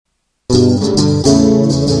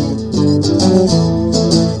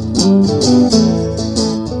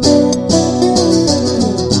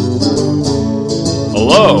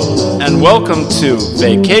welcome to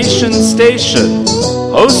Vacation Station,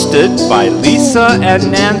 hosted by Lisa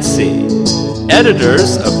and Nancy,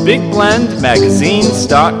 editors of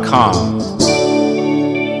BigBlendMagazines.com.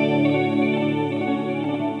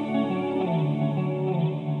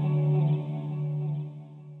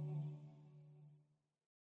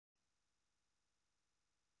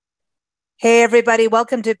 Hey everybody,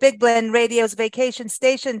 welcome to Big Blend Radio's Vacation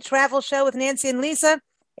Station travel show with Nancy and Lisa.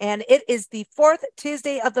 And it is the fourth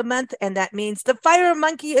Tuesday of the month, and that means the Fire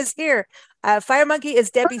Monkey is here. Fire Monkey is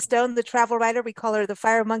Debbie Stone, the travel writer. We call her the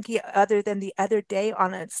Fire Monkey other than the other day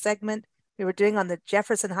on a segment we were doing on the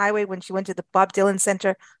Jefferson Highway when she went to the Bob Dylan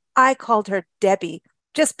Center. I called her Debbie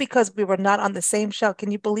just because we were not on the same show. Can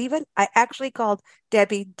you believe it? I actually called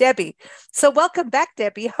Debbie Debbie. So welcome back,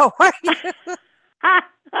 Debbie. How are you?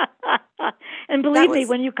 And believe me,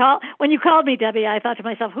 when you called me Debbie, I thought to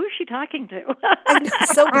myself, who's she talking to? I know,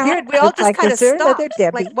 so weird. We all just kind of stopped.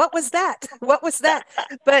 Like, what was that? What was that?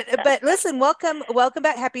 But listen, welcome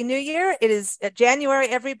back. Happy New Year. It is January,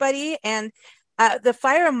 everybody, and the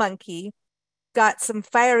Fire Monkey got some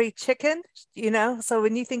fiery chicken. So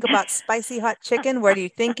when you think about spicy hot chicken, what are you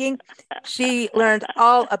thinking? She learned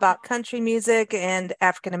all about country music and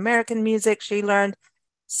African American music. She learned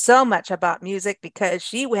so much about music because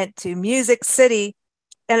she went to Music City,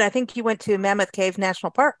 and I think you went to Mammoth Cave National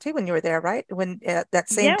Park too when you were there, right? When that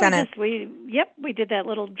same kind of we did that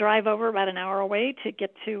little drive over about an hour away to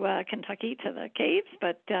get to Kentucky to the caves.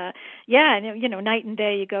 But night and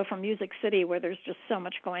day. You go from Music City where there's just so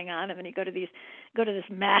much going on, and then you go to this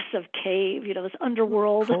massive cave, this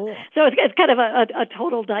underworld. Cool. So it's kind of a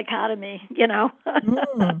total dichotomy,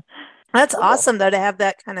 That's awesome though to have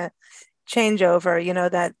that kind of changeover,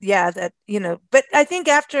 but I think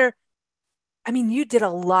you did a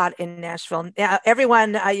lot in Nashville.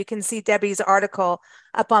 Everyone, you can see Debbie's article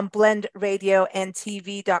up on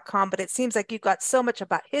blendradioandtv.com, but it seems like you got so much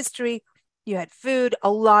about history. You had food,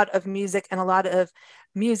 a lot of music, and a lot of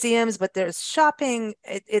museums, but there's shopping.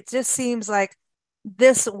 It just seems like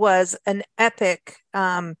this was an epic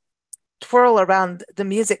twirl around the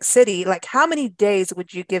Music City. Like, how many days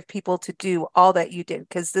would you give people to do all that you did?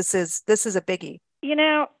 Because this is a biggie.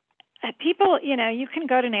 People, you can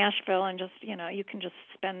go to Nashville and just, you can just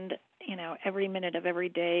spend, every minute of every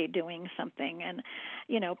day doing something, and,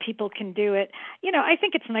 people can do it. I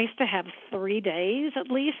think it's nice to have 3 days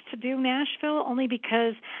at least to do Nashville, only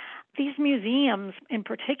because these museums in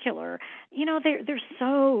particular, they're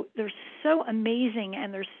so amazing,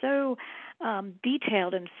 and they're so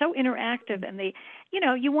detailed and so interactive, and they,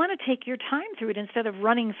 you want to take your time through it instead of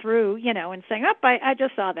running through, and saying, I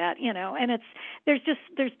just saw that, and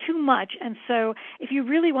there's too much. And so if you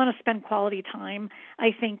really want to spend quality time,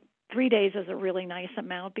 I think 3 days is a really nice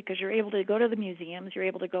amount, because you're able to go to the museums, you're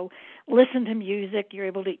able to go listen to music, you're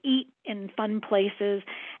able to eat in fun places,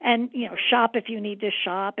 and, shop if you need to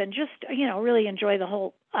shop, and just, really enjoy the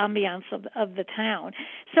whole ambiance of the town.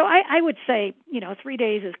 So I would say, 3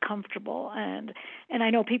 days is comfortable. And I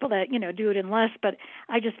know people that, do it in less, but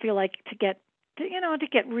I just feel like to get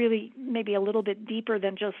really maybe a little bit deeper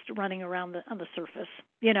than just running around on the surface,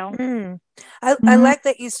 I like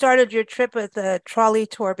that you started your trip with a trolley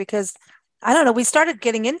tour, because I don't know, we started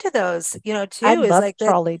getting into those, too. I love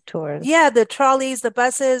trolley tours. Yeah, the trolleys, the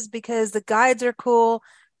buses, because the guides are cool.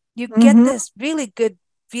 You get this really good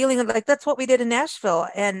feeling, like that's what we did in Nashville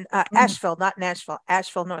and Asheville, not Nashville,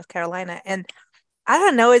 Asheville, North Carolina. And I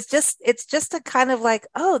don't know, it's just a kind of like,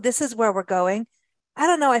 oh, this is where we're going. I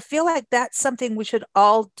don't know. I feel like that's something we should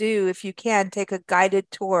all do if you can, take a guided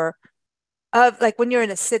tour of, like, when you're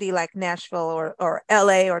in a city like Nashville or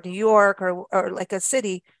LA or New York or like a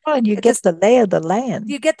city. Oh, and you get the lay of the land.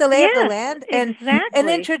 You get the lay of the land and exactly. an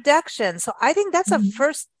introduction. So I think that's a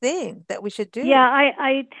first thing that we should do. Yeah,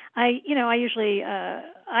 I usually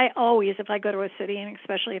I always, if I go to a city, and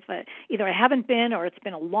especially if either I haven't been or it's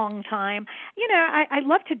been a long time, I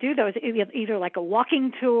love to do those, either like a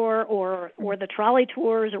walking tour or the trolley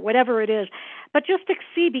tours or whatever it is, but just to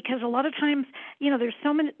see, because a lot of times, there's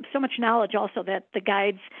so much knowledge also that the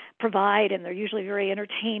guides provide, and they're usually very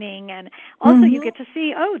entertaining, and also you get to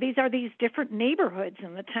see, these are these different neighborhoods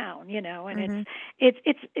in the town, and it's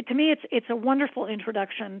to me it's a wonderful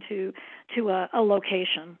introduction to a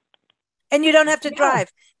location. And you don't have to drive.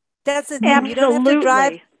 That's the thing. You don't have to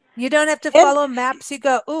drive. You don't have to follow maps. You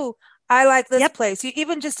go, ooh, I like this place.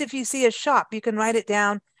 Even just if you see a shop, you can write it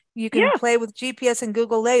down. You can play with GPS and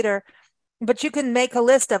Google later, but you can make a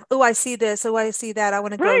list of, oh, I see this. Oh, I see that. I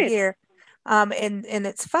want to go here. And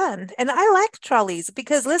it's fun. And I like trolleys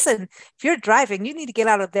because, listen, if you're driving, you need to get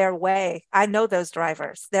out of their way. I know those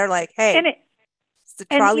drivers. They're like, hey,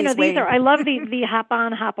 The And trolley's these waiting. I love the hop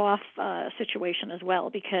on, hop off situation as well,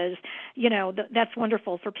 because that's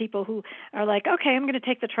wonderful for people who are like, okay, I'm going to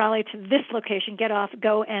take the trolley to this location, get off,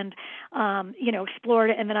 go and explore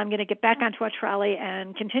it, and then I'm going to get back onto a trolley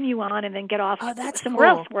and continue on, and then get off somewhere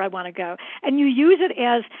else where I want to go. And you use it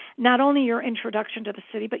as not only your introduction to the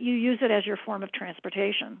city, but you use it as your form of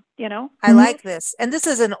transportation. I like this, and this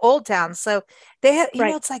is an old town, so they have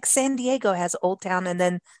it's like San Diego has Old Town, and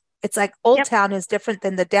then it's like Old Town is different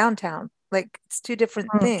than the downtown. Like it's two different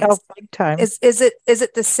things. Oh, big time. Is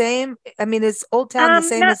it the same? I mean, is Old Town the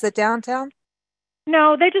same as the downtown?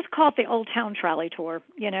 No, they just call it the Old Town Trolley Tour,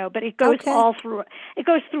 but it goes all through. It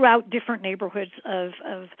goes throughout different neighborhoods of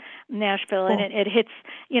Nashville, and it hits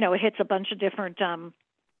it hits a bunch of different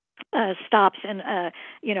stops and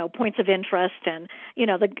points of interest, and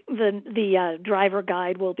the driver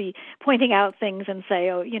guide will be pointing out things and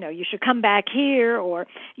say, oh, you should come back here, or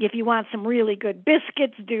if you want some really good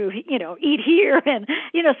biscuits, eat here, and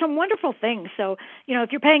some wonderful things. So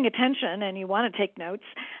if you're paying attention and you want to take notes,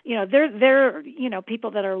 they're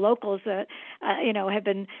people that are locals that have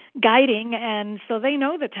been guiding, and so they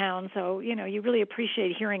know the town. So you really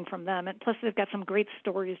appreciate hearing from them, and plus they've got some great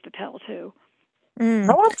stories to tell too.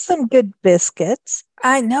 I want some good biscuits.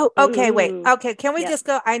 I know. Okay, Ooh. wait. Okay, can we just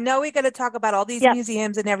go? I know we're going to talk about all these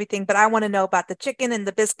museums and everything, but I want to know about the chicken and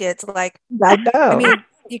the biscuits. Like, I know. I mean,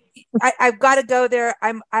 I've got to go there.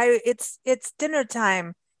 It's dinner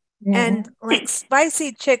time, and like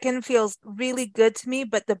spicy chicken feels really good to me.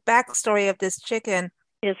 But the backstory of this chicken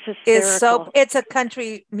is hysterical. It's a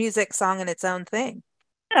country music song in its own thing.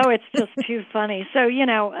 Oh, it's just too funny. So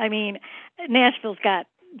I mean, Nashville's got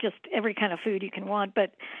just every kind of food you can want,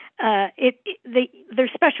 but they're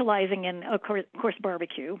specializing in, of course,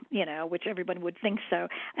 barbecue, which everybody would think so.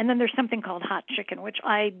 And then there's something called hot chicken, which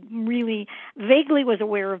I really vaguely was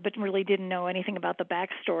aware of, but really didn't know anything about the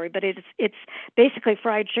backstory. But it's basically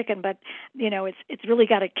fried chicken, but it's really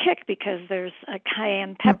got a kick because there's a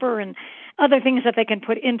cayenne pepper and other things that they can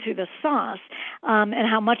put into the sauce, and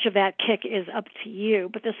how much of that kick is up to you.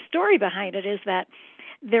 But the story behind it is that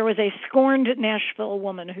there was a scorned Nashville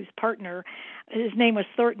woman whose partner, his name was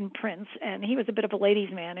Thornton Prince, and he was a bit of a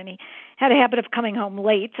ladies' man, and he had a habit of coming home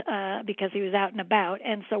late because he was out and about.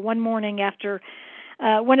 And so one morning after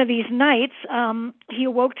one of these nights, he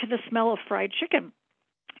awoke to the smell of fried chicken.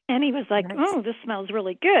 And he was like, oh, this smells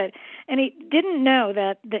really good. And he didn't know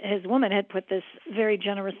that his woman had put this very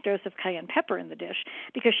generous dose of cayenne pepper in the dish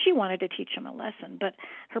because she wanted to teach him a lesson. But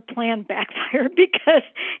her plan backfired because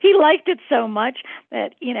he liked it so much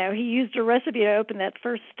that, he used a recipe to open that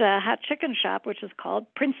first hot chicken shop, which is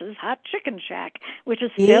called Prince's Hot Chicken Shack, which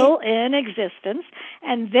is still in existence.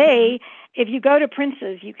 And if you go to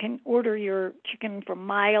Prince's, you can order your chicken from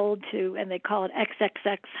mild to, and they call it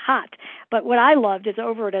XXX hot. But what I loved is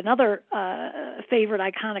over at another favorite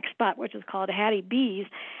iconic spot, which is called Hattie B's,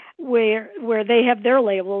 where they have their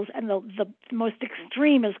labels, and the most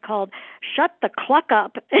extreme is called "Shut the Cluck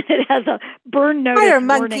Up," and it has a burn notice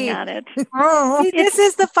warning on it. This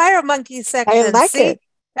is the fire monkey section. I like it.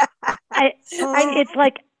 It's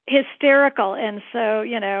like hysterical. And so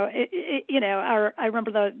I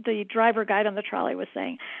remember the driver guide on the trolley was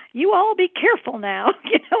saying, you all be careful now,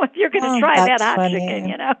 if you're going to try that hot chicken,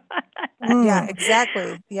 Yeah,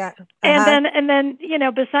 exactly. Yeah. And then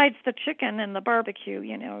besides the chicken and the barbecue,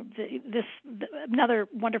 another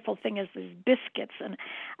wonderful thing is these biscuits. And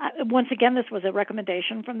once again, this was a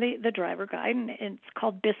recommendation from the driver guide, and it's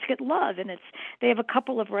called Biscuit Love, and they have a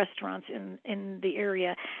couple of restaurants in the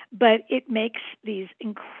area, but it makes these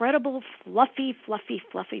incredible fluffy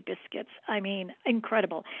biscuits. I mean,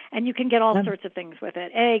 incredible. And you can get all sorts of things with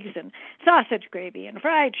it, eggs and sausage gravy and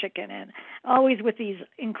fried chicken, and always with these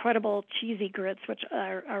incredible cheesy grits, which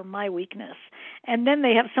are my weakness. And then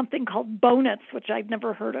they have something called bonuts, which I've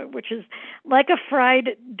never heard of, which is like a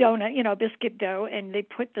fried donut, biscuit dough, and they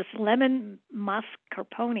put this lemon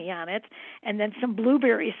mascarpone on it, and then some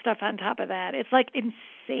blueberry stuff on top of that. It's like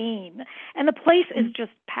insane. And the place is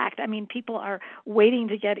just packed. I mean, people are waiting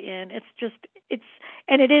to get in. The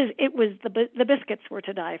biscuits were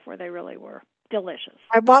to die for. They really were delicious.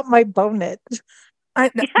 I want my bonnet. I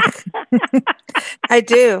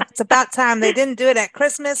do. It's about time. They didn't do it at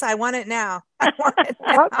Christmas. I want it now. I want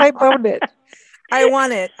my bonnet. I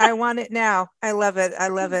want it. I want it now. I love it. I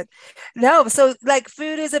love it. No, so like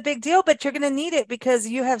food is a big deal, but you're going to need it because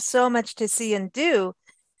you have so much to see and do.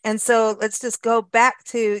 And so let's just go back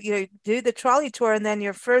to, do the trolley tour. And then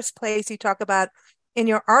your first place you talk about in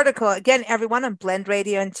your article, again, everyone on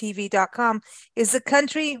blendradioandtv.com, is the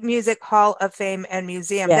Country Music Hall of Fame and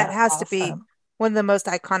Museum. That has to be one of the most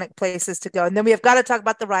iconic places to go. And then we have got to talk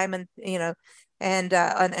about the Ryman, and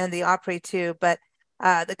the Opry too. But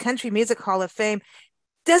the Country Music Hall of Fame,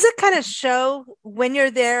 does it kind of show when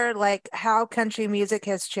you're there, like how country music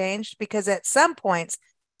has changed? Because at some points,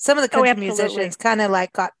 some of the country musicians kind of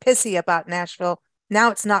like got pissy about Nashville.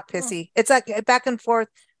 Now it's not pissy. It's like back and forth,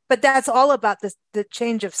 but that's all about the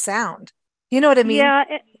change of sound. You know what I mean? Yeah.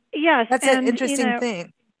 Yes. That's an interesting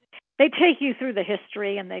thing. They take you through the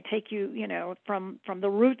history, and they take you, from the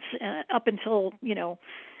roots up until,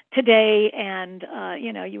 today. And,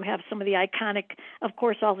 you have some of the iconic, of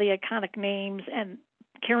course, all the iconic names, and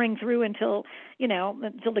carrying through until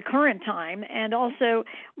the current time. And also,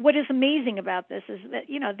 what is amazing about this is that,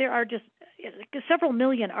 there are just several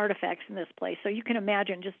million artifacts in this place. So you can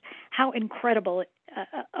imagine just how incredible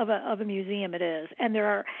of a museum it is. And there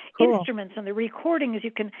are instruments and the recordings.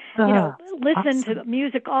 You can, listen to the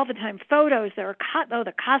music all the time. Photos. There are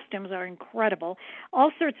the costumes are incredible.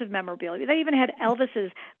 All sorts of memorabilia. They even had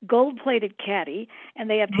Elvis's gold-plated caddy, and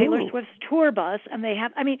they have Taylor Swift's tour bus, and they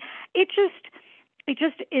have. I mean, it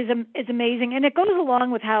just is amazing, and it goes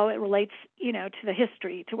along with how it relates, to the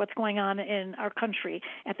history, to what's going on in our country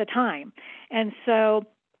at the time. And so,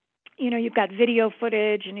 you've got video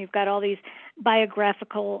footage, and you've got all these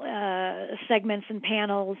biographical segments and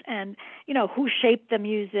panels, and who shaped the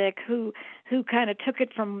music, who kind of took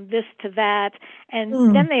it from this to that,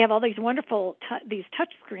 and then they have all these wonderful these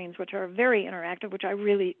touch screens, which are very interactive, which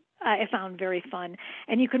I found very fun.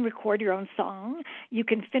 And you can record your own song. You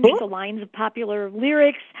can finish the lines of popular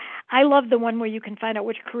lyrics. I love the one where you can find out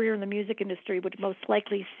which career in the music industry would most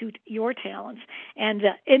likely suit your talents. And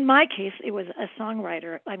in my case, it was a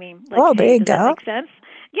songwriter. I mean, there you does go. That make sense?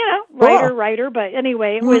 Writer. But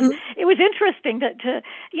anyway, it was interesting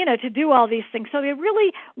to do all these things. So they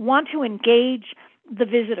really want to engage the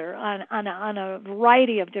visitor on a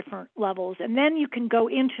variety of different levels. And then you can go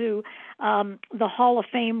into the Hall of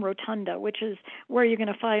Fame Rotunda, which is where you're going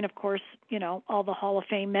to find, of course, all the Hall of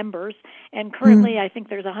Fame members. And currently, I think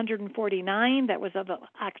there's 149. That was of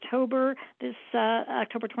October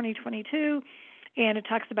 2022. And it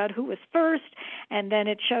talks about who was first, and then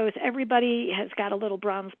it shows everybody has got a little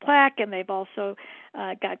bronze plaque, and they've also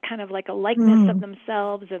got kind of like a likeness of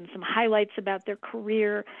themselves and some highlights about their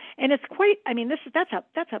career. And it's quite,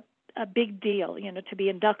 that's a big deal, to be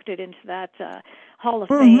inducted into that Hall of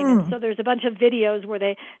Fame. And so there's a bunch of videos where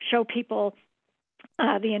they show people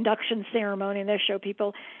the induction ceremony, and they show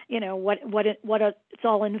people, what it's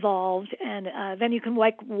all involved, and then you can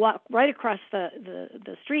walk right across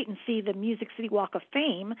the street and see the Music City Walk of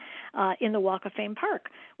Fame in the Walk of Fame Park,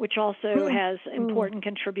 which also has important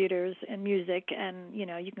contributors in music, and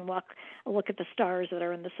you can look at the stars that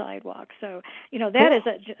are in the sidewalk. So that is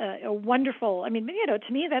a wonderful. I mean,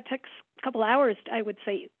 to me that took a couple hours. I would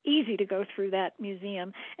say easy to go through that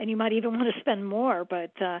museum, and you might even want to spend more.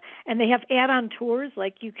 But and they have add-on tours,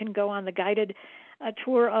 like you can go on the guided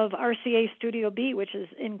tour of RCA Studio B, which is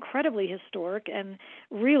incredibly historic and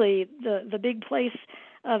really the big place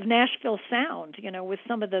of Nashville sound, with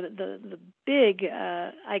some of the big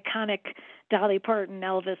iconic Dolly Parton,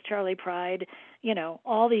 Elvis, Charlie Pride,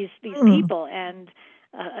 all these people, and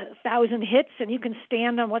 1,000 hits, and you can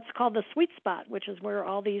stand on what's called the sweet spot, which is where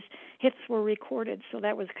all these hits were recorded. So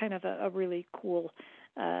that was kind of a really cool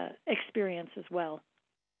experience as well.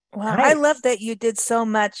 Well, nice. I love that you did so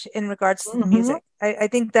much in regards to the music. I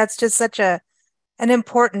think that's just such an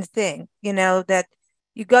important thing, that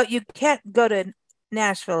you can't go to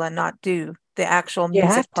Nashville and not do the actual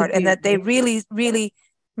music part, and that they really, really,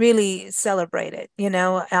 really celebrate it. The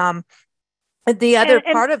other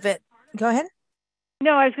part of it. Go ahead.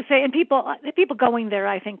 No, I was going to say, and the people going there,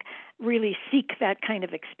 I think, really seek that kind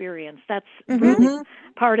of experience. That's really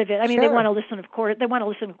part of it. I mean, they want to listen, of course. They want to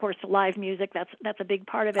listen, of course, to live music. That's a big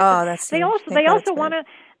part of it. Oh, that's they also want to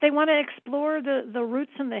explore the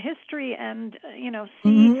roots and the history, and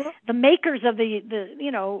see the makers of the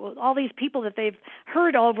all these people that they've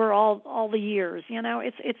heard over all the years.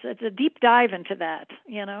 It's a deep dive into that.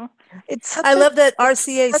 I love that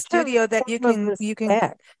RCA studio that you can.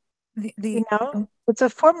 It's a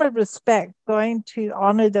form of respect going to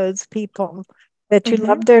honor those people that you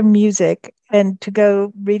love their music, and to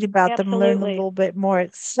go read about them, learn a little bit more.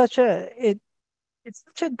 It's such a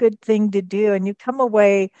good thing to do, and you come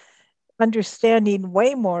away understanding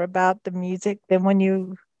way more about the music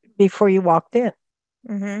than before you walked in.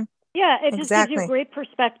 Yeah, it just gives you great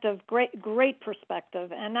perspective, great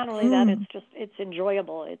perspective, and not only that, it's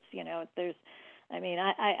enjoyable. It's there's. I mean,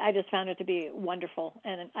 I just found it to be wonderful,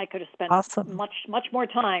 and I could have spent much more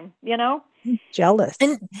time, Jealous.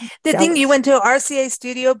 And the thing, you went to RCA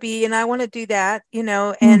Studio B, and I want to do that,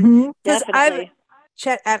 and because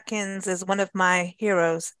Chet Atkins is one of my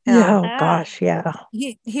heroes. Oh gosh, yeah.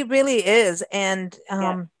 He really is, and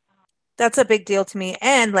that's a big deal to me.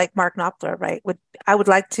 And like Mark Knopfler, right? I would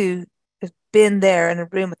like to have been there in a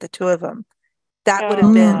room with the two of them. That would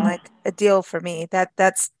have been like a deal for me.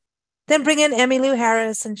 That's then bring in Emmylou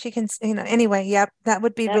Harris and she can, anyway, that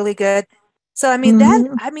would be really good. So I mean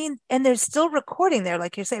and they're still recording there,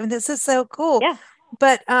 like you're saying. This is so cool. Yeah.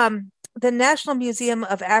 But the National Museum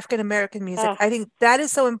of African American Music, I think that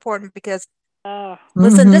is so important because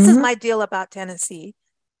listen, this is my deal about Tennessee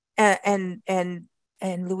and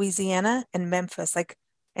Louisiana and Memphis, like,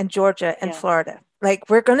 and Georgia and Florida. Like,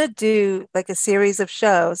 we're gonna do like a series of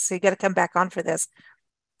shows, so you got to come back on for this.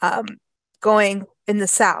 Going in the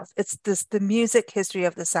South, it's the music history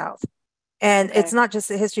of the South, and it's not just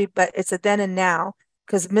the history, but it's a then and now,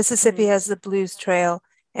 because Mississippi has the Blues Trail,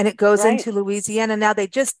 and it goes into Louisiana. Now they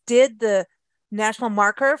just did the national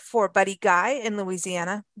marker for Buddy Guy in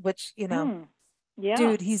Louisiana, which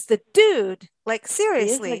dude, he's the dude. Like,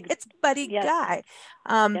 seriously, it's Buddy Guy.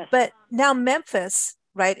 But now Memphis,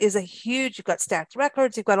 right, is a huge, you've got Stax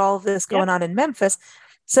Records, you've got all of this going on in Memphis.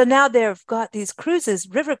 So now they've got these cruises,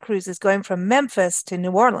 river cruises going from Memphis to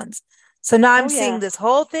New Orleans. So now I'm seeing this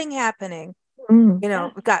whole thing happening.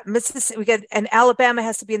 We've got Mississippi, and Alabama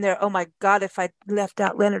has to be in there. Oh my God, if I left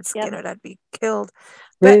out Leonard Skinner, I'd be killed.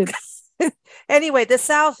 But anyway, the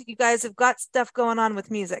South, you guys have got stuff going on with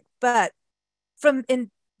music. But from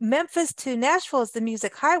in Memphis to Nashville is the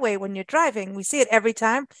music highway. When you're driving, we see it every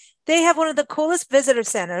time. They have one of the coolest visitor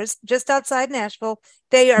centers just outside Nashville.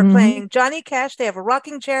 They are playing Johnny Cash. They have a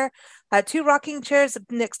rocking chair, 2 rocking chairs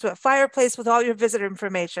next to a fireplace with all your visitor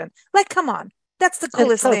information. Like, come on, that's the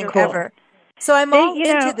coolest thing ever. So I'm all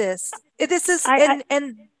into this. This is,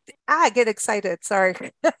 and I get excited. Sorry.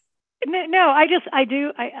 No,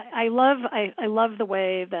 I love the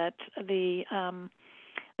way that the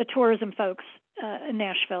tourism folks in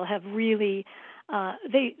Nashville have really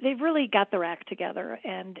they've really got their act together,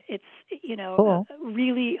 and it's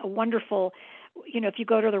really a wonderful. If you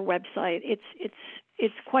go to their website,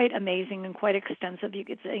 it's quite amazing and quite extensive. You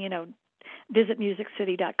could visit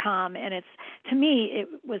musiccity.com, and to me it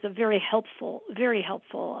was a very helpful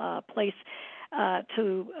place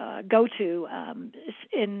to go to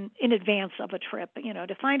in advance of a trip,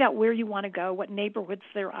 to find out where you want to go, what neighborhoods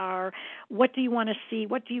there are, what do you want to see,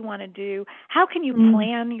 what do you want to do, how can you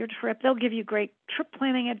plan your trip. They'll give you great trip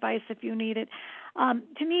planning advice if you need it.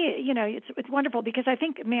 To me, it's wonderful, because I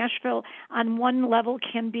think Nashville on one level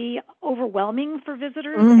can be overwhelming for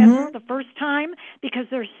visitors at the first time, because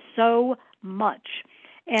there's so much.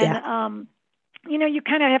 And you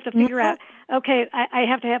kind of have to figure out, okay, I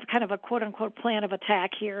have to have kind of a quote-unquote plan of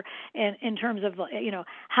attack here in terms of,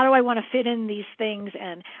 how do I want to fit in these things,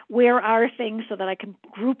 and where are things, so that I can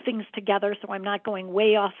group things together so I'm not going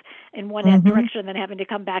way off in one direction and then having to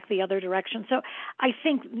come back the other direction. So I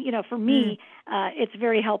think, for me, it's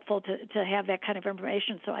very helpful to have that kind of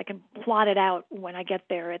information so I can plot it out when I get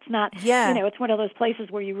there. It's not, it's one of those places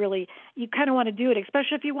where you kind of want to do it,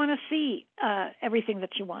 especially if you want to see everything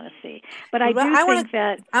that you want to see. But I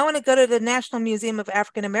want to go to the National Museum of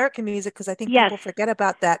African American Music, because I think people forget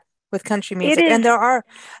about that with country music. And there are,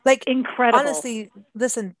 like, incredible. Honestly,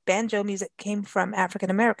 listen, banjo music came from African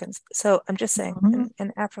Americans. So I'm just saying,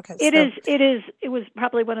 in Africa. It was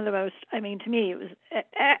probably one of the most, to me, it was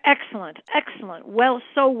excellent,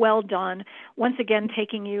 so well done. Once again,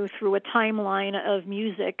 taking you through a timeline of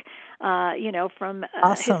music, from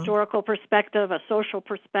a historical perspective, a social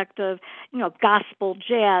perspective, gospel,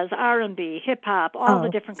 jazz, R&B, hip hop, all the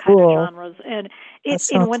different kinds of genres. And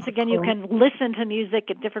once again, you can listen to music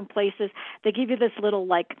at different places. They give you this little,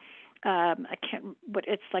 like,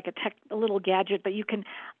 it's like a little gadget, but you can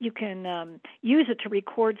use it to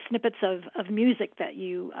record snippets of music that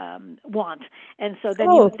you want, and so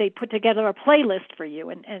then they put together a playlist for you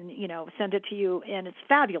and send it to you, and it's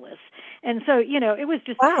fabulous. And so it was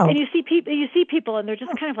just, and you see people, and they're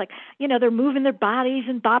just kind of like, they're moving their bodies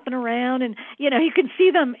and bopping around, and you can see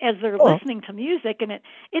them as they're listening to music, and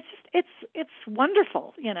it's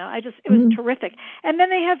wonderful. It was terrific. And then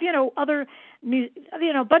they have other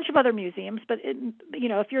a bunch of other museums, but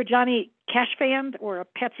if you're a Johnny Cash fan or a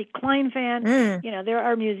Patsy Cline fan, there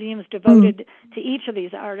are museums devoted to each of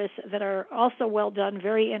these artists that are also well done,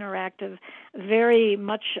 very interactive, very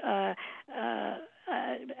much I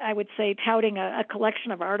would say touting a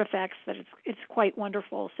collection of artifacts that it's quite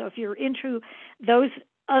wonderful. So if you're into those,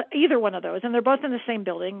 either one of those, and they're both in the same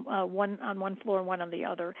building, one on one floor, one on the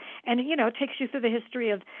other, and it takes you through the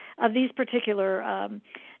history of these particular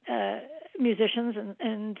musicians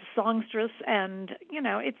and songstress, and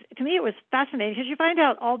to me it was fascinating because you find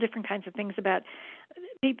out all different kinds of things about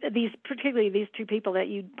particularly these two people that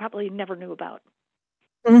you probably never knew about.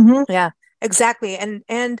 Mm-hmm. Yeah, exactly. And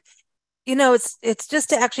it's just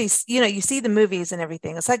to actually, you see the movies and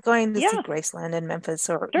everything. It's like going to see Graceland in Memphis,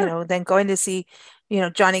 or then going to see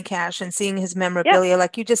Johnny Cash and seeing his memorabilia,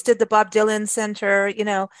 like you just did the Bob Dylan Center,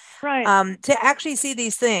 right. To actually see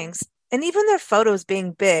these things, and even their photos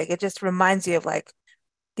being big, it just reminds you of like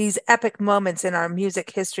these epic moments in our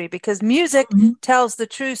music history, because music tells the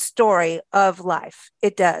true story of life.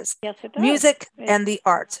 It does. Yes, it does. Music and the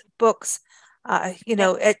arts, books,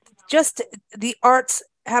 it just, the arts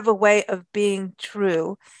have a way of being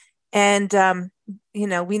true, and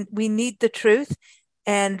we need the truth,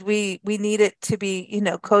 and we need it to be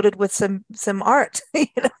coated with some art. You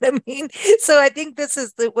know what I mean? So I think this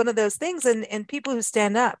is one of those things, and people who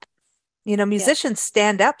stand up, musicians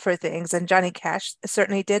stand up for things, and Johnny Cash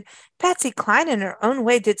certainly did. Patsy Cline in her own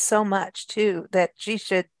way did so much too, that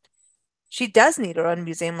she does need her own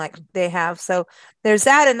museum like they have. So there's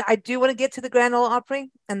that. And I do want to get to the Grand Ole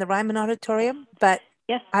Opry and the Ryman Auditorium, but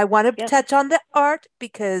I want to touch on the art,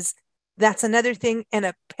 because that's another thing. And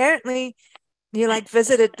apparently you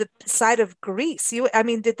visited the site of Greece.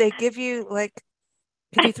 Did they give you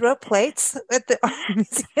could you throw plates at the art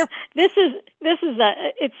museum? This is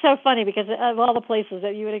it's so funny, because of all the places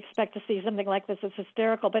that you would expect to see something like this, it's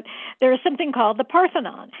hysterical. But there is something called the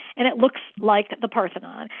Parthenon, and it looks like the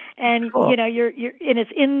Parthenon, and cool. You're and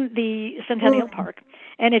it's in the Centennial Park,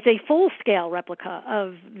 and it's a full-scale replica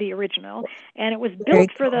of the original, and it was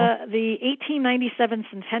built for the 1897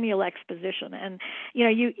 Centennial Exposition. And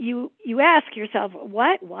you ask yourself,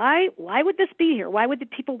 why would this be here? Why would the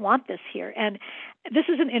people want this here? And this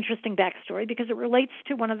is an interesting backstory, because it relates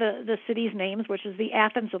to one of the city's names, which is the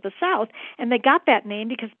Athens of the South, and they got that name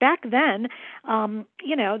because back then,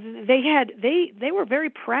 they were very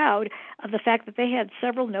proud of the fact that they had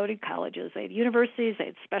several noted colleges, they had universities, they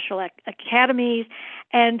had special academies,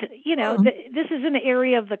 and this is an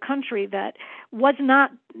area of the country that was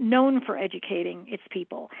not known for educating its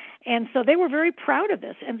people, and so they were very proud of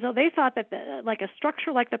this, and so they thought that a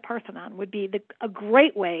structure like the Parthenon would be a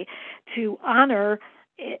great way to honor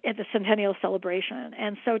at the centennial celebration.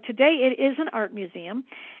 And so today it is an art museum,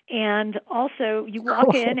 and also you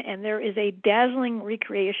walk in and there is a dazzling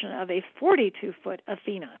recreation of a 42-foot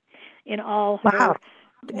Athena in all her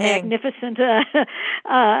magnificent gold,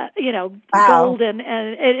 and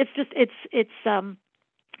it's just it's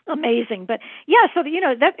amazing. But so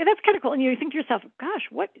that's kind of cool, and you think to yourself, gosh,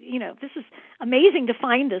 what this is amazing to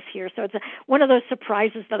find this here. So it's one of those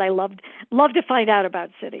surprises that I love to find out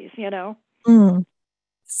about cities.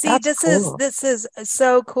 See, this is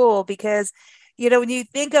so cool, because when you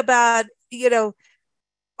think about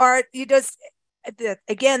art, you just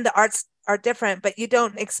again, the arts are different, but you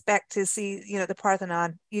don't expect to see the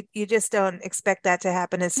Parthenon. You just don't expect that to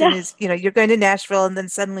happen as soon as you're going to Nashville, and then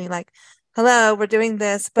suddenly hello, we're doing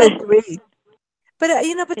this. But but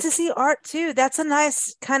to see art too, that's a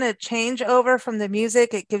nice kind of changeover from the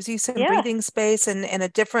music. It gives you some breathing space and a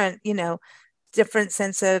different different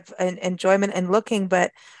sense of enjoyment and looking.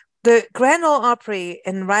 But the Grand Ole Opry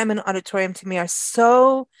and Ryman Auditorium to me are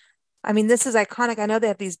so, this is iconic. I know they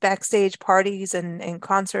have these backstage parties and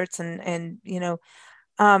concerts, and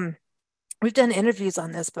we've done interviews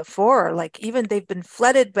on this before. Even they've been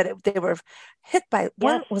flooded, but they were hit by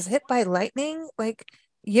one was hit by lightning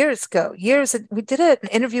years ago. We did an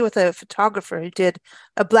interview with a photographer who did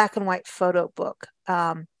a black and white photo book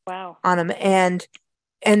on them,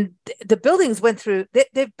 and the buildings went through,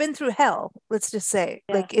 they've been through hell, let's just say.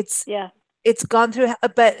 It's gone through,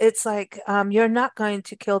 but it's you're not going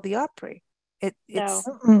to kill the Opry. It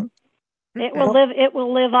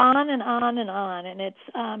will live on and on and on, and it's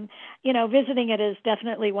visiting it is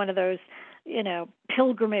definitely one of those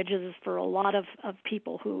pilgrimages for a lot of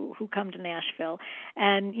people who come to Nashville,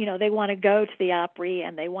 and they want to go to the Opry,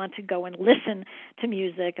 and they want to go and listen to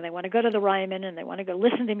music, and they want to go to the Ryman, and they want to go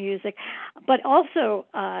listen to music. But also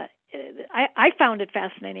I found it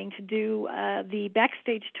fascinating to do the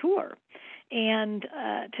backstage tour. And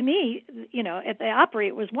to me, at the Opry,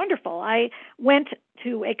 it was wonderful. I went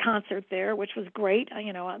to a concert there, which was great.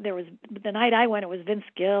 There was, the night I went, it was Vince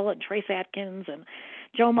Gill and Trace Atkins and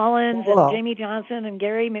Joe Mullins and Jamie Johnson and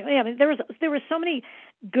Gary. There was so many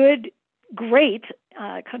good great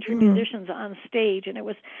country musicians on stage, and it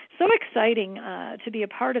was so exciting to be a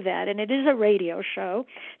part of that. And it is a radio show,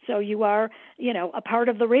 so you are, a part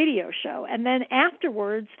of the radio show. And then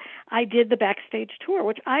afterwards, I did the backstage tour,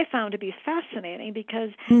 which I found to be fascinating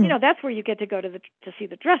because that's where you get to go to see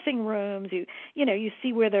the dressing rooms. You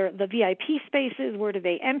see where the VIP spaces, where do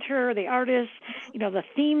they enter the artists, the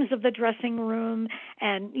themes of the dressing room,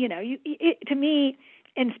 and to me.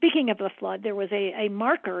 And speaking of the flood, there was a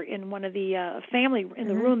marker in one of the in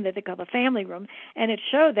the room that they call the family room, and it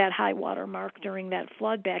showed that high water mark during that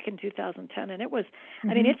flood back in 2010. And it was,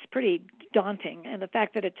 I mean, it's pretty daunting. And the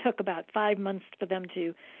fact that it took about 5 months for them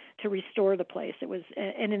to restore the place, it was.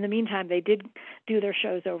 And in the meantime, they did do their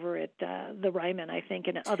shows over at the Ryman, I think,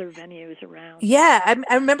 and other venues around. Yeah,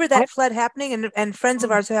 I remember that flood happening, and friends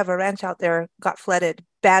of ours who have a ranch out there got flooded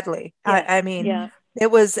badly. Yeah. I mean, it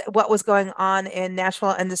was what was going on in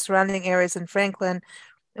Nashville and the surrounding areas in Franklin.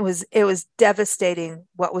 It was devastating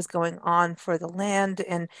what was going on for the land,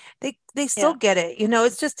 and they still get it.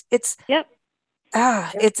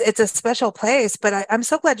 It's a special place. But I'm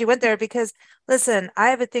so glad you went there because listen, I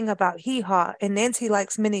have a thing about hee haw, and Nancy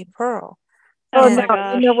likes Minnie Pearl. Oh no,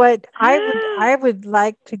 gosh. You know what? I would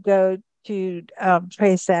like to go to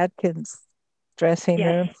Trace Adkins' dressing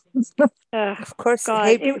room. Of course,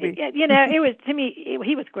 it was to me.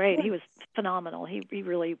 He was great. He was phenomenal. He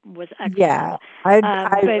really was excellent. Yeah,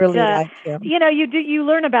 I really like him. You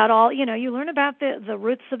learn about you learn about the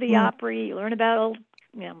roots of the Opry. You learn about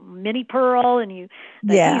Minnie Pearl and the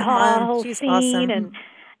hee-haw whole she's scene awesome. and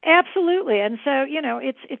absolutely. And so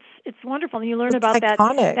it's wonderful. And you learn about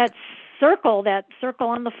iconic. that circle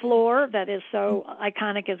on the floor that is so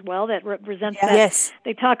iconic as well, that represents that. Yes.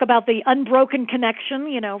 They talk about the unbroken connection,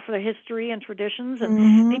 for the history and traditions,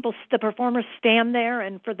 and the performers stand there,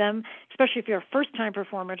 and for them, especially if you're a first-time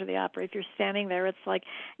performer to the opera, if you're standing there, it's like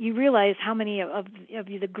you realize how many of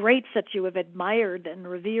the greats that you have admired and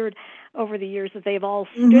revered over the years, that they've all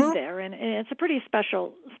stood there, and it's a pretty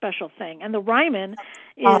special thing. And the Ryman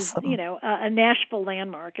is, awesome. A Nashville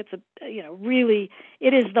landmark. It's really,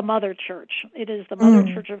 it is the mother church. It is the mother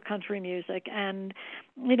church of country music, and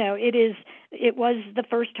it was the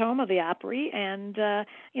first home of the Opry, and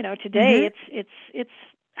today it's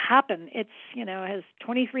happened. It's has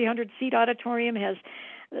 2,300 seat auditorium, has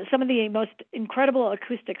some of the most incredible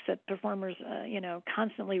acoustics that performers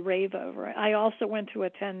constantly rave over. I also went to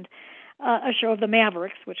attend a show of the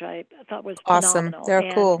Mavericks, which I thought was awesome. Phenomenal.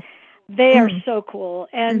 They're cool. They are so cool.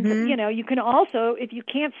 And, you can also, if you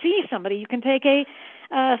can't see somebody, you can take a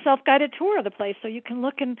self-guided tour of the place. So you can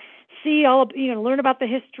look and see learn about the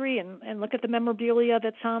history and look at the memorabilia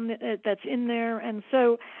that's in there. And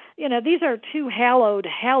so, these are two hallowed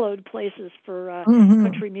places for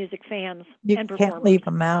country music fans and performers. You can't leave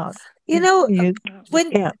them out.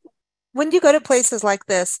 When you go to places like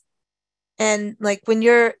this, and like when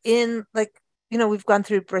you're in, we've gone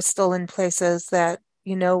through Bristol and places that,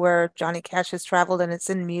 where Johnny Cash has traveled, and it's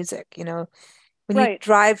in music, when you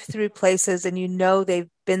drive through places and they've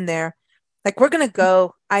been there, like we're going to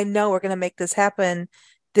go, I know we're going to make this happen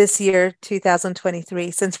this year, 2023,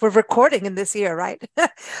 since we're recording in this year, right?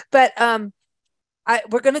 But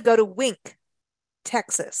we're going to go to Wink,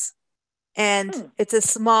 Texas. And it's a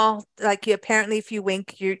small, apparently if you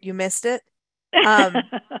wink, you missed it.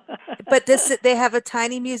 But they have a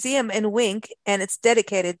tiny museum in Wink, and it's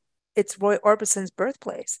dedicated. It's Roy Orbison's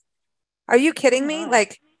birthplace. Are you kidding me?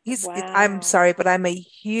 I'm sorry, but I'm a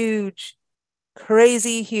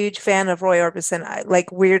crazy huge fan of Roy Orbison.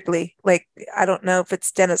 Weirdly, I don't know if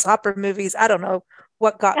it's Dennis Hopper movies. I don't know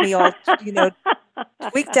what got me all,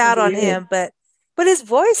 tweaked out on him, but his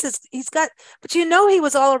voice but he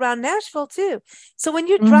was all around Nashville too. So when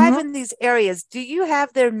you drive in these areas, do you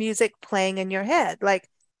have their music playing in your head? Like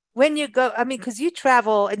when you go, because you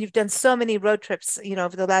travel and you've done so many road trips,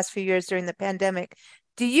 over the last few years during the pandemic,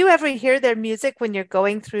 do you ever hear their music when you're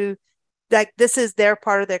going through, this is their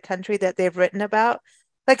part of their country that they've written about?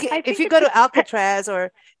 If you go to Alcatraz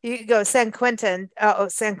or you go San Quentin, you got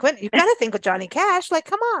to think of Johnny Cash.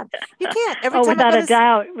 Come on, you can't. Every time without a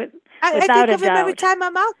doubt. I think of him every time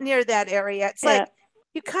I'm out near that area. It's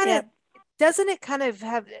you kind of, doesn't it kind of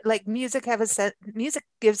have music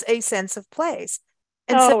gives a sense of place.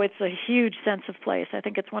 It's a huge sense of place. I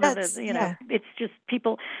think it's one of the, it's just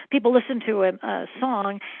people listen to a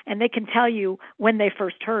song and they can tell you when they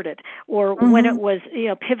first heard it or when it was,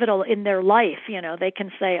 pivotal in their life. They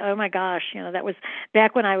can say, oh my gosh, that was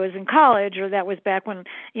back when I was in college, or that was back when,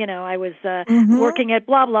 I was working at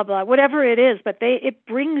blah, blah, blah, whatever it is. But it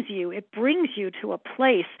brings you to a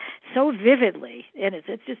place so vividly. And it's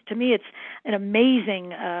just, to me, it's an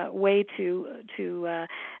amazing way to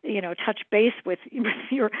touch base with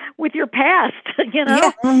your past,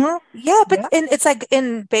 Yeah, but and it's like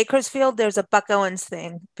in Bakersfield, there's a Buck Owens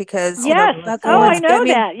thing because Buck Owens, I know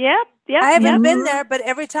that. Yep. I haven't been there, but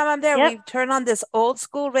every time I'm there, we turn on this old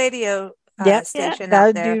school radio station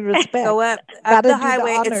out there. Due respect. Go up the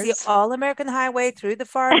highway. It's the all-American highway through the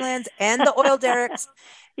farmlands and the oil derricks.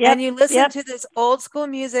 And you listen to this old school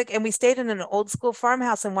music. And we stayed in an old school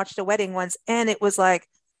farmhouse and watched a wedding once, and it was like,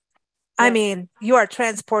 I mean, you are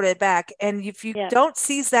transported back. And if you don't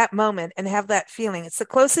seize that moment and have that feeling, it's the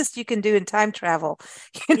closest you can do in time travel.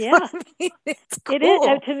 You know what I mean? It's cool. It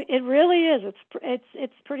is. It really is.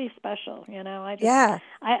 It's pretty special. I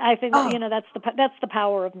think that's the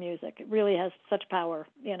power of music. It really has such power.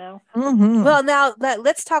 Well, now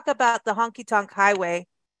let's talk about the Honky Tonk Highway,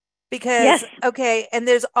 because and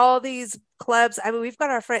there's all these clubs. I mean, we've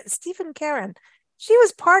got our friend Stephen Karen. She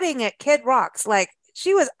was partying at Kid Rock's, like.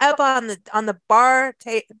 She was up on the bar,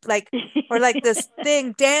 or this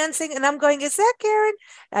thing dancing, and I'm going, is that Karen?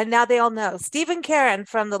 And now they all know Stephen Karen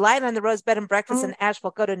from the Lion on the Rose Bed and Breakfast in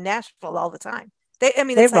Asheville go to Nashville all the time. It's like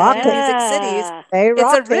music cities.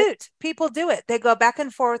 It's a route. People do it. They go back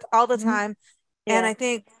and forth all the time. And I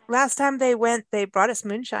think last time they went, they brought us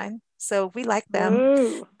moonshine, so we like them.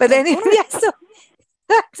 Ooh, but anyway, so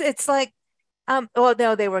it's like, well,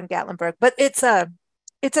 no, they were in Gatlinburg, but it's a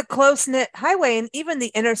close-knit highway, and even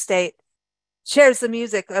the interstate shares the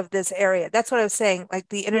music of this area. That's what I was saying. Like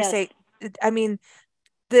the interstate, I mean,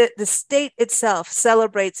 the state itself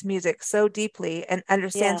celebrates music so deeply and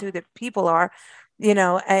understands who the people are,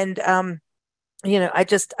 and,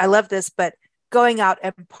 I love this. But going out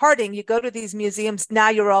and partying, you go to these museums, now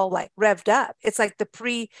you're all like revved up. It's like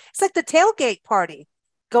it's like the tailgate party,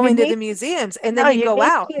 going to the museums, and then you go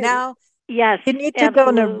out now. Yes, you need to go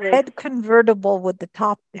in a red convertible with the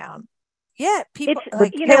top down. Yeah, people.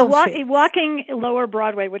 It's walking Lower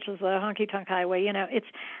Broadway, which is the Honky Tonk Highway.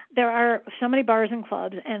 There are so many bars and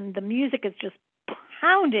clubs, and the music is just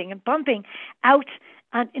pounding and bumping out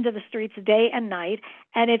into the streets day and night.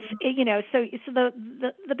 And it's so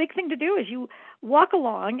the big thing to do is you walk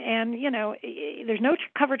along, and there's no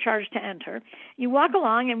cover charge to enter. You walk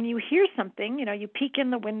along, and when you hear something, you peek in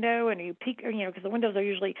the window, and you peek, because the windows are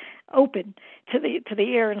usually open to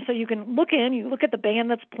the air, and so you can look in. You look at the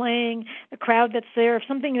band that's playing, the crowd that's there. If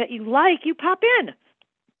something that you like, you pop in.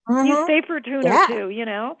 You stay for a tune or two,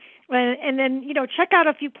 and then, check out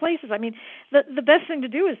a few places. I mean, the best thing to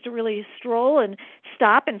do is to really stroll and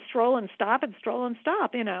stop and stroll and stop and stroll and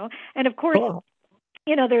stop, And of course,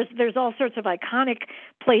 there's all sorts of iconic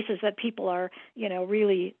places that people are,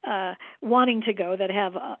 really wanting to go, that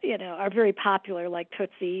have, are very popular, like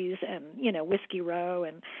Tootsie's and, Whiskey Row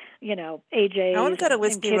and, AJ's. I want to go to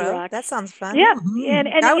Whiskey Row. Rock. That sounds fun. Yeah,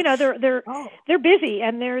 they're busy,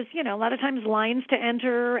 and there's, a lot of times lines to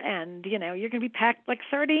enter, and, you're going to be packed like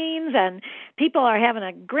sardines, and people are having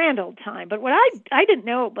a grand old time. But what I didn't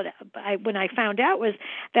know, but when I found out, was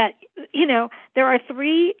that, there are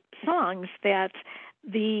 3 songs that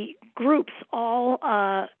the groups all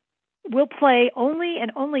will play only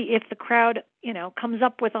if the crowd, comes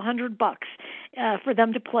up with $100 for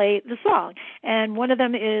them to play the song. And one of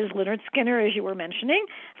them is Lynyrd Skynyrd, as you were mentioning,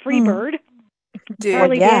 Free Bird,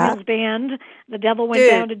 Harley David's band, The Devil Went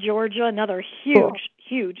Down to Georgia, another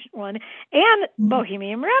huge one, and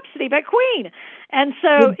Bohemian Rhapsody by Queen. And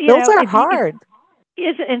so those are hard.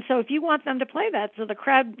 And so if you want them to play that, so the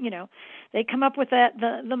crowd, they come up with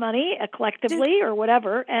the money collectively or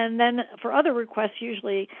whatever, and then for other requests,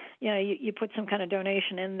 usually, you put some kind of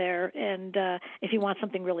donation in there, and if you want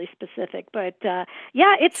something really specific. But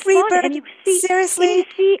it's Free fun, Bird. and you see Seriously. And you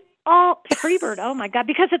see all Freebird. Oh my God!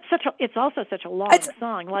 Because it's also such a long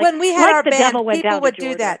song. Like when we had our the band, Devil Went people Down would to do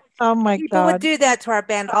Georgia. that. Oh my God! People would do that to our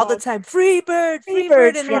band all the time. Freebird,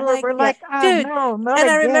 and we're like, dude. No, not and again.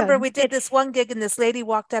 I remember we did this one gig, and this lady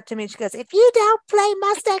walked up to me and she goes, "If you don't play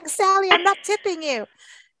Mustang Sally, I'm not tipping you."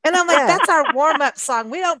 And I'm like, "That's our warm-up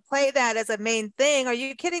song. We don't play that as a main thing. Are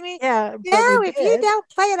you kidding me?" Yeah. No, if you don't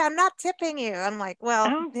play it, I'm not tipping you. I'm like,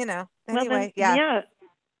 well, anyway, yeah.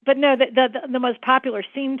 but no, the most popular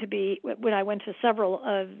seemed to be, when I went to several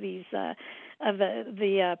of these of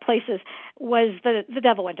the places, was the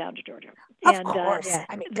Devil Went Down to Georgia. Of course.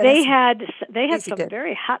 I mean, they had some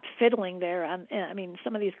very hot fiddling there. I mean,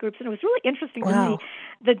 some of these groups, and it was really interesting to see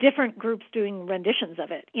the different groups doing renditions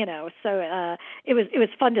of it. So it was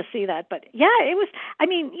fun to see that. But yeah, it was. I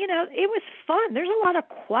mean, it was fun. There's a lot of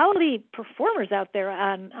quality performers out there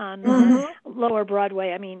on Lower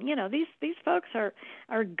Broadway. I mean, these folks are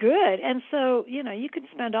good, and so you can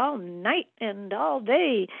spend all night and all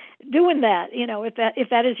day doing that. If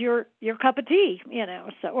that is your cup of tea.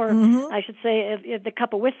 So, or I should say, if the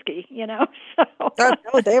cup of whiskey. So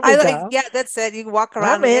there we go. Yeah, that's it. You can walk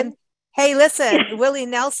around in. Hey, listen, Willie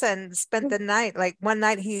Nelson spent the night. Like one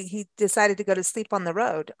night, he decided to go to sleep on the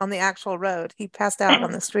road, on the actual road. He passed out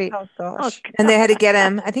on the street. Oh gosh! And they had to get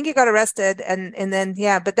him. I think he got arrested, and then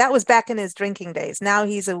but that was back in his drinking days. Now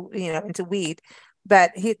he's into weed,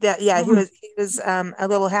 but he was a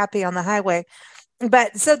little happy on the highway.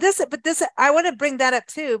 But this I want to bring that up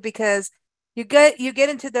too, because you get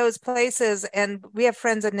into those places, and we have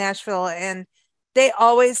friends in Nashville, and they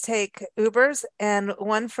always take Ubers. And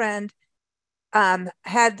one friend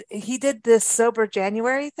he did this sober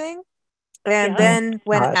January thing, and then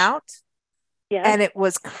went out, and it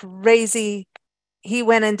was crazy. He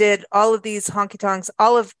went and did all of these honky tonks,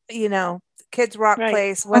 all of Kids Rock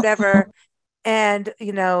Place, whatever. And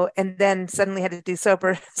and then suddenly had to do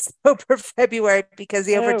sober February because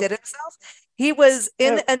he overdid himself. He was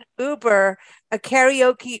in an Uber, a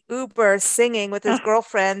karaoke Uber, singing with his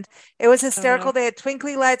girlfriend. It was hysterical. They had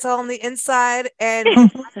twinkly lights all on the inside, and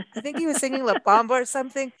I think he was singing La Bamba or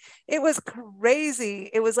something. It was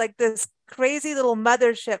crazy. It was like this crazy little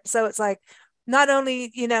mothership. So it's like, not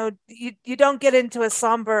only you don't get into a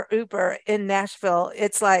somber Uber in Nashville.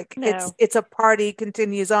 It's like it's a party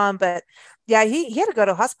continues on, but yeah, he had to go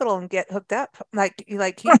to hospital and get hooked up.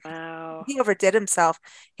 He overdid himself.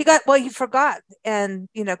 He forgot, and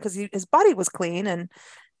because his body was clean, and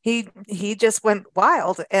he just went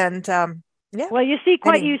wild. And well,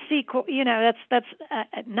 that's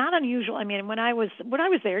not unusual. I mean, when I was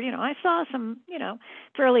there, I saw some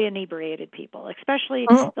fairly inebriated people, especially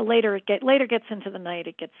the later it gets into the night.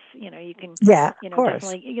 It gets you can of course.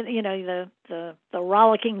 Definitely the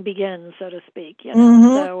rollicking begins, so to speak.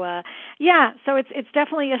 So so it's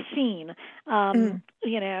definitely a scene.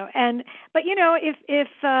 But if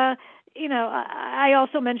I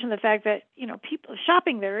also mentioned the fact that people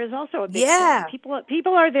shopping there is also a big thing.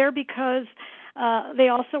 People are there because they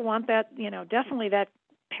also want that definitely that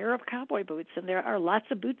pair of cowboy boots, and there are lots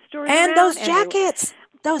of boot stores and around, those jackets,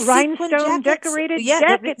 those rhinestone decorated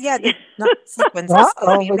jackets. Not sequins. We're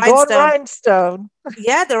going rhinestone.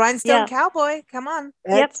 Yeah, the rhinestone cowboy. Come on.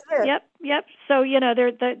 Yep. So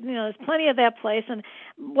there's plenty of that place, and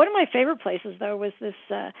one of my favorite places though was this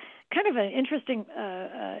kind of an interesting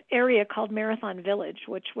area called Marathon Village,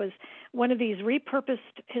 which was one of these repurposed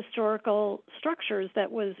historical structures that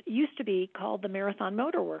used to be called the Marathon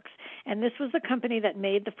Motor Works. And this was the company that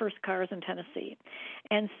made the first cars in Tennessee.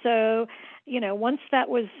 And so, once that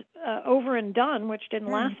was over and done, which didn't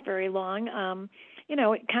last very long,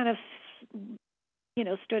 it kind of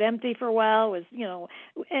stood empty for a while.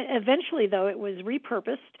 Eventually, though, it was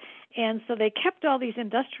repurposed, and so they kept all these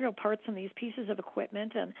industrial parts and these pieces of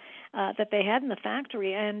equipment and that they had in the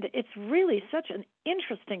factory. And it's really such an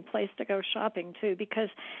interesting place to go shopping too, because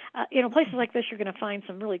places like this you're going to find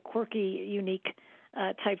some really quirky, unique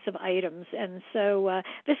types of items. And so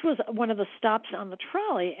this was one of the stops on the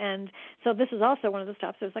trolley, and so this is also one of the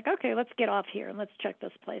stops. It was like, okay, let's get off here and let's check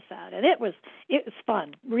this place out. And it was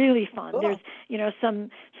fun, really fun. Cool.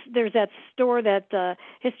 There's that store that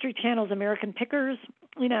History Channel's American Pickers.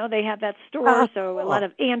 They have that store, so a lot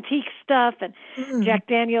of antique stuff. And Jack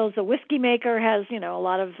Daniel's, the whiskey maker, has a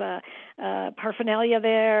lot of paraphernalia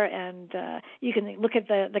there, and you can look at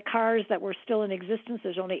the cars that were still in existence.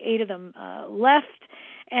 There's only 8 of them left,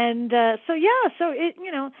 and so it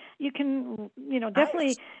you can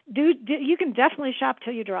definitely you can definitely shop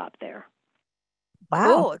till you drop there.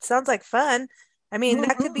 Wow, cool. It sounds like fun. I mean,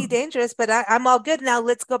 that could be dangerous, but I'm all good now.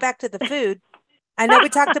 Let's go back to the food. I know we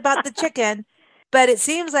talked about the chicken, but it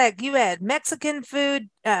seems like you had Mexican food.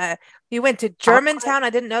 You went to Germantown. I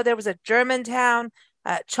didn't know there was a Germantown.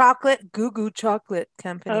 Chocolate, Goo Goo Chocolate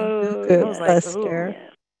Company. Oh, I was like,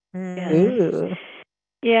 ooh.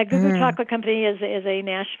 Yeah, Goo Goo Chocolate Company is a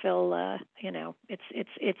Nashville.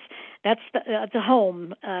 It's that's a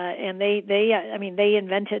home, and they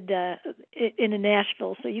invented it in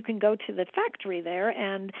Nashville, so you can go to the factory there,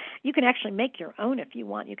 and you can actually make your own if you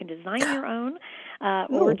want. You can design your own,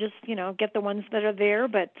 or just get the ones that are there.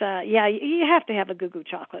 But you have to have a Goo Goo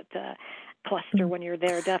Chocolate cluster when you're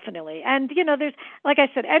there, definitely. And there's, like I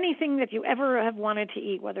said, anything that you ever have wanted to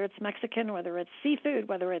eat, whether it's Mexican, whether it's seafood,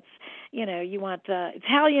 whether it's you want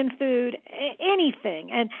Italian food,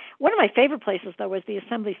 anything. And one of my favorite places though was the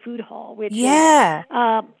Assembly Food Hall, which is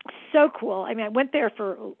so cool. I mean, I went there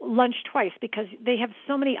for lunch twice because they have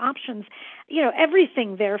so many options.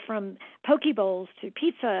 Everything there, from poke bowls to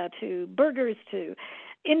pizza to burgers to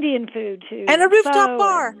Indian food to and a rooftop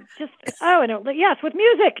bar. Yes, with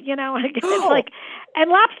music, it's like,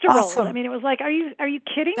 and lobster rolls. I mean, it was like, are you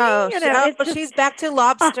kidding me? She's back to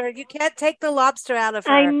lobster. You can't take the lobster out of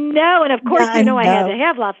her. I know, and of course, I had to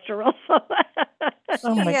have lobster rolls.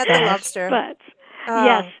 She had the lobster. But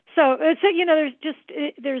yes, so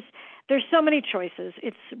there's so many choices.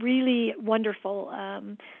 It's really wonderful,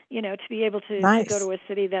 to be able to go to a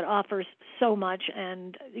city that offers so much,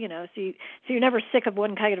 and so you're never sick of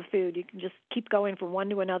one kind of food. You can just keep going from one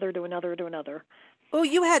to another to another to another. Oh,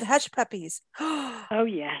 you had hush puppies. Oh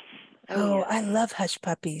yes. Yes. I love hush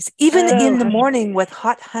puppies. Even in the morning with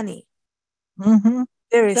hot honey. Mm-hmm.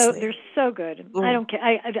 Seriously, so they're so good. Ooh. I don't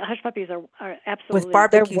care. Hush puppies are absolutely with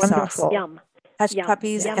barbecue sauce. Yum. Hush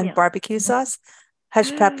puppies and barbecue sauce.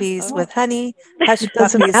 Hush puppies with honey. Hush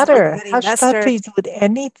doesn't matter. Hush puppies with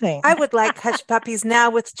anything. I would like hush puppies now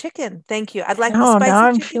with chicken. Thank you. I'd like the spicy now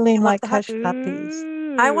I'm chicken. feeling like hush puppies.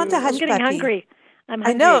 I want the hush puppy. I'm getting hungry.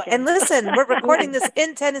 I know. Again. And listen, we're recording this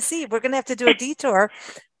in Tennessee. We're going to have to do a detour.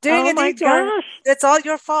 Doing a detour. Gosh. It's all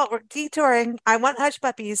your fault. We're detouring. I want hush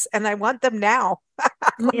puppies, and I want them now.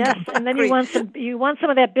 Yes, and then you want some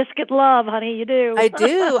of that biscuit love, honey. You do. I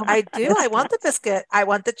do. I want the biscuit. I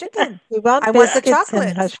want the chicken. I want the chocolate.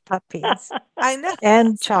 And hush puppies. I know.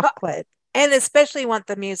 And chocolate. And especially want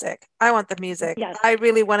the music. I want the music. Yes. I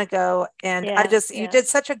really want to go. And you did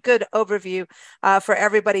such a good overview for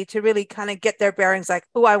everybody to really kind of get their bearings like,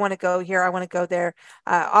 oh, I want to go here. I want to go there.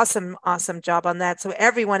 Awesome job on that. So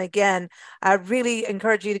everyone, again, I really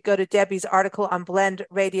encourage you to go to Debbie's article on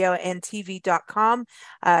blendradioandtv.com.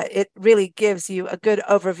 It really gives you a good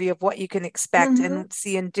overview of what you can expect and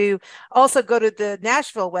see and do. Also go to the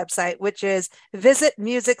Nashville website, which is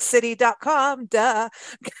visitmusiccity.com. Duh.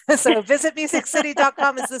 So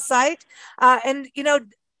visitmusiccity.com is the site. And,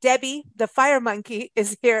 Debbie, the Fire Monkey,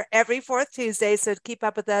 is here every fourth Tuesday. So keep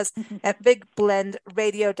up with us at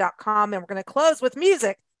bigblendradio.com. And we're going to close with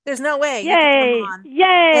music. There's no way. Yay.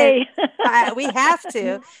 Yay. We have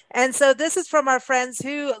to. And so this is from our friends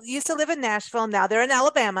who used to live in Nashville. Now they're in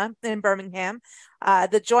Alabama, in Birmingham.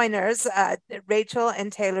 The Joiners, Rachel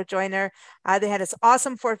and Taylor Joyner. They had this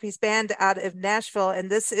awesome 4-piece band out of Nashville. And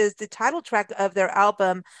this is the title track of their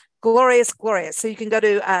album, Glorious, Glorious. So you can go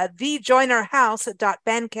to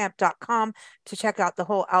thejoinerhouse.bandcamp.com to check out the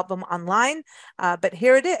whole album online. But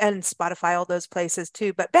here it is, and Spotify, all those places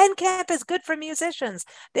too. But Bandcamp is good for musicians.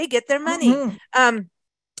 They get their money.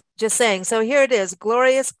 Just saying. So here it is,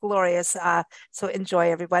 Glorious, Glorious. So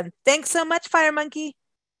enjoy, everyone. Thanks so much, Fire Monkey.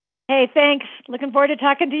 Hey, thanks. Looking forward to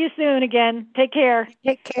talking to you soon again. Take care.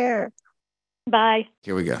 Take care. Bye.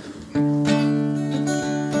 Here we go.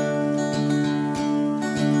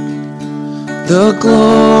 The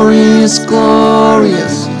glorious,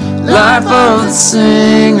 glorious life of the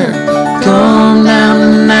singer. Come down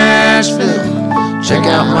to Nashville, check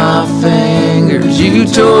out my fingers. You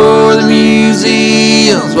tour the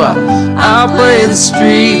museums while I'll play the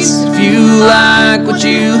streets. If you like what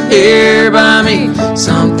you hear by me,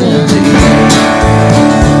 something to hear.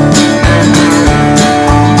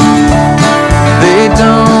 They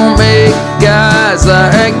don't make guys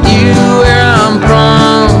like you where I'm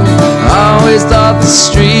from. Always thought the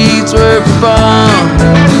streets were for fun.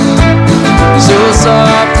 So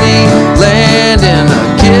softly landing a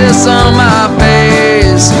kiss on my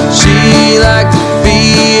face. She liked the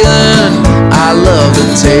feeling, I love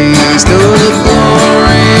the taste of the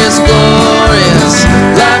glorious, glorious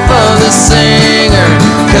life of the singer.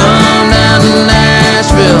 Come down to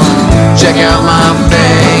Nashville, check out my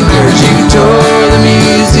fingers. You tour the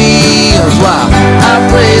museums while I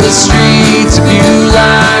play the streets. If you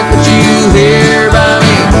like what you hear by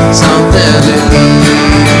me, something to eat.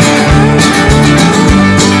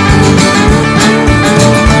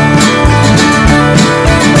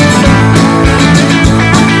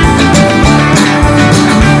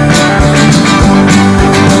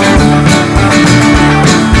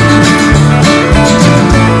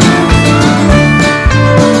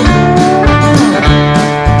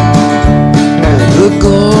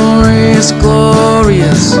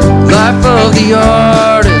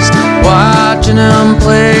 watching them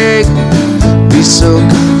play be so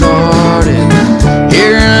cathartic.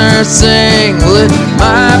 Hearing her sing, well, it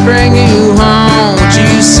might bring you home. What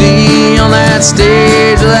you see on that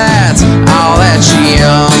stage, that's all that she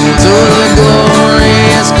owns. Oh, the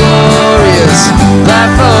glorious, glorious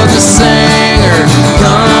life of the singer.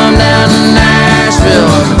 Come down to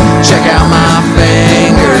Nashville and check out my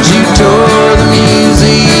fingers. You tour the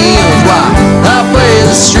museums while I play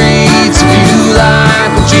the streets. If you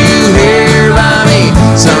like what you hear by me,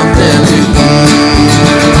 something to eat.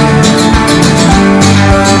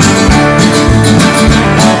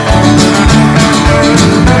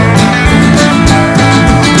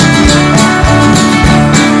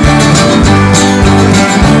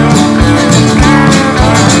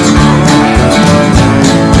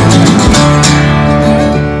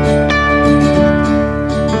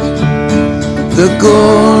 The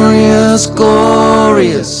glorious,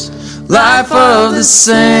 glorious life of the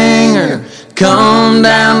singer. Come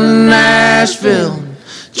down to Nashville,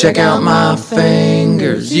 check out my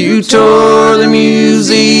fingers. You tour the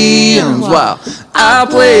museums while I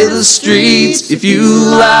play the streets. If you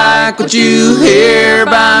like what you hear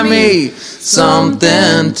by me,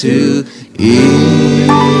 something to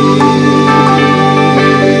eat.